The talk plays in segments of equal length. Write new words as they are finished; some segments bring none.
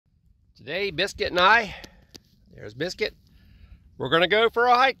Today, Biscuit and I, there's Biscuit, we're going to go for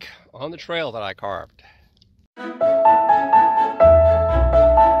a hike on the trail that I carved.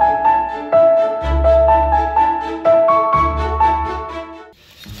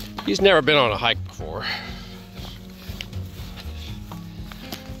 He's never been on a hike before,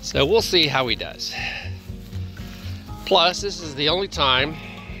 so we'll see how he does. Plus, this is the only time,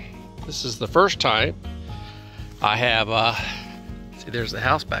 this is the first time I have, see there's the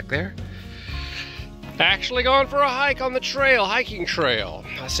house back there, actually going for a hike on the trail, hiking trail.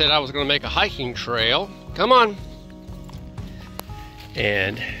 I said I was going to make a hiking trail. Come on.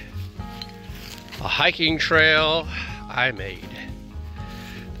 And a hiking trail I made.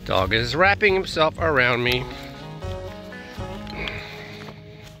 The dog is wrapping himself around me.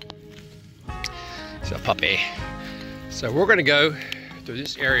 It's a puppy. So we're going to go through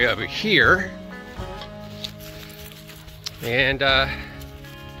this area over here. And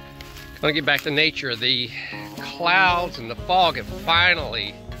gonna get back to nature. The clouds and the fog have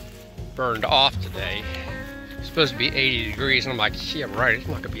finally burned off today. It's supposed to be 80 degrees, and I'm like, yeah, right, it's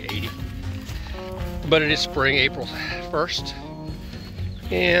not gonna be 80. But it is spring, April 1st.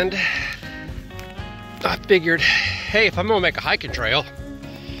 And I figured, hey, if I'm gonna make a hiking trail,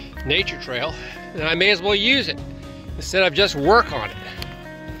 nature trail, then I may as well use it instead of just work on it.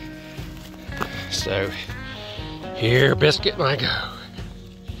 So here, Biscuit, and I go.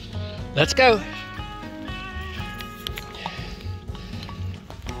 Let's go.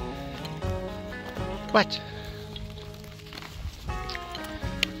 What?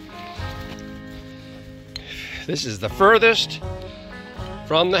 This is the furthest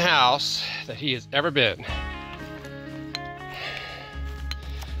from the house that he has ever been.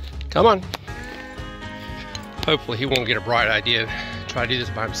 Come on. Hopefully he won't get a bright idea and try to do this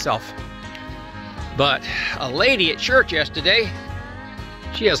by himself. But a lady at church yesterday,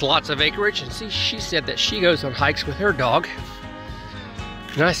 she has lots of acreage, and she said that she goes on hikes with her dog.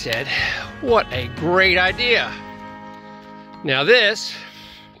 And I said, what a great idea. Now this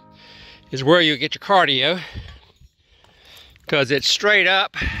is where you get your cardio, because it's straight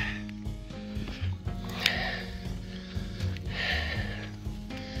up.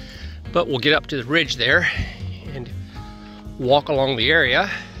 But we'll get up to the ridge there and walk along the area.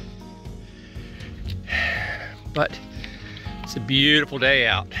 But it's a beautiful day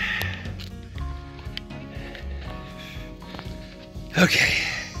out. Okay,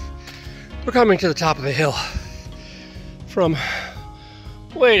 we're coming to the top of the hill from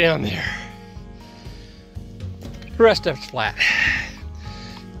way down there. The rest of it's flat.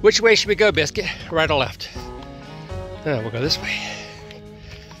 Which way should we go, Biscuit? Right or left? We'll go this way.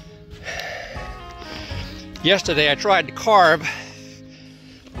 Yesterday I tried to carve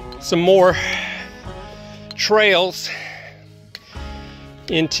some more trails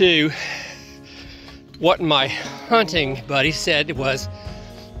into what my hunting buddy said was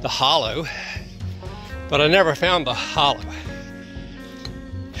the hollow, but I never found the hollow.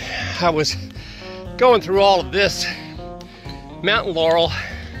 I was going through all of this mountain laurel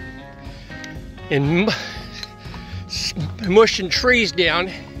and mushing trees down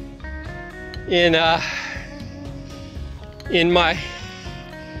in my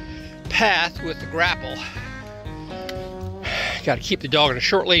path with the grapple. Got to keep the dog on a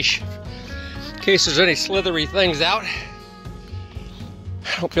short leash in case there's any slithery things out.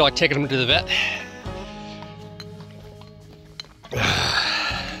 I don't feel like taking him to the vet.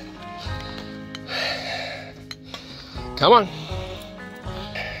 Come on.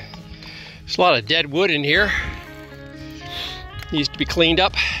 There's a lot of dead wood in here. Needs to be cleaned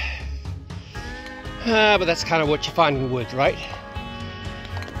up. But that's kind of what you find in the woods, right?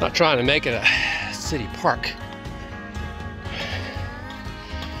 Not trying to make it a city park.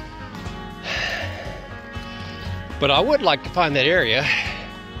 But I would like to find that area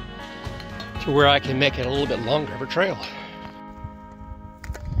to where I can make it a little bit longer of a trail.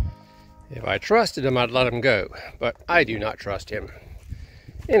 If I trusted him, I'd let him go, but I do not trust him.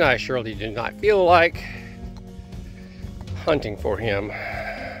 And I surely do not feel like hunting for him.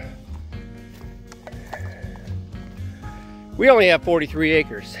 We only have 43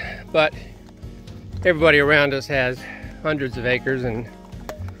 acres, but everybody around us has hundreds of acres, and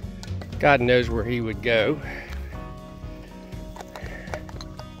God knows where he would go.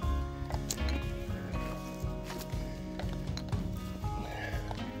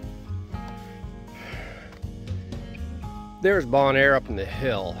 There's Bon Air up in the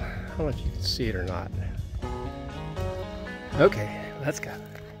hill. I don't know if you can see it or not. Okay, let's go.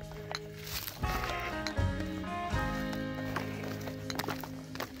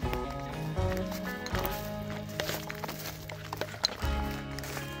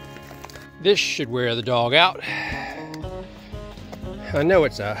 This should wear the dog out. I know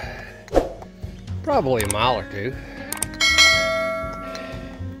it's probably a mile or two.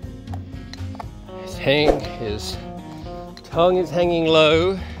 His tongue is hanging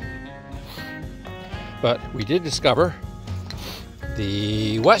low, but we did discover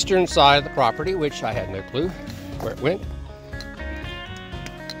the western side of the property, which I had no clue where it went.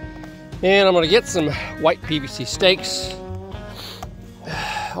 And I'm going to get some white PVC steaks.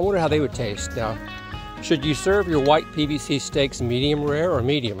 I wonder how they would taste. Now, should you serve your white PVC steaks medium rare or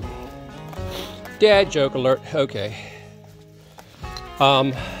medium? Dad joke alert. Okay.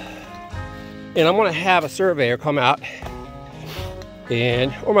 And I'm going to have a surveyor come out,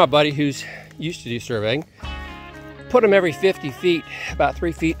 or my buddy who's used to do surveying, put them every 50 feet, about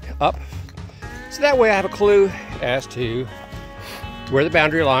 3 feet up. So that way I have a clue as to where the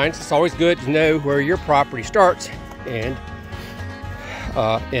boundary lines. It's always good to know where your property starts and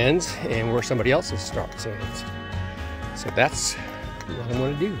ends, and where somebody else's starts and ends. So that's what I'm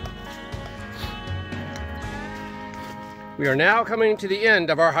going to do. We are now coming to the end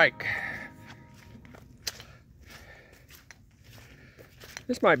of our hike.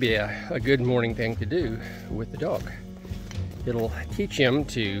 This might be a good morning thing to do with the dog. It'll teach him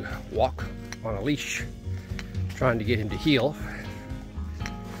to walk on a leash, trying to get him to heel.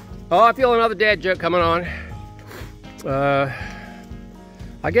 Oh, I feel another dad joke coming on.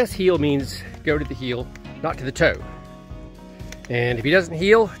 I guess heel means go to the heel, not to the toe. And if he doesn't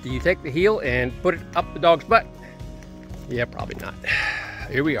heel, do you take the heel and put it up the dog's butt? Yeah, probably not.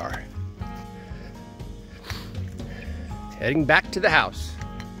 Here we are. Heading back to the house.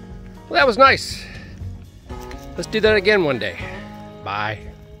 Well, that was nice. Let's do that again one day. Bye.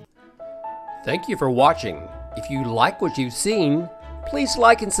 Thank you for watching. If you like what you've seen, please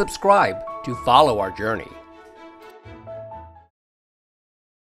like and subscribe to follow our journey.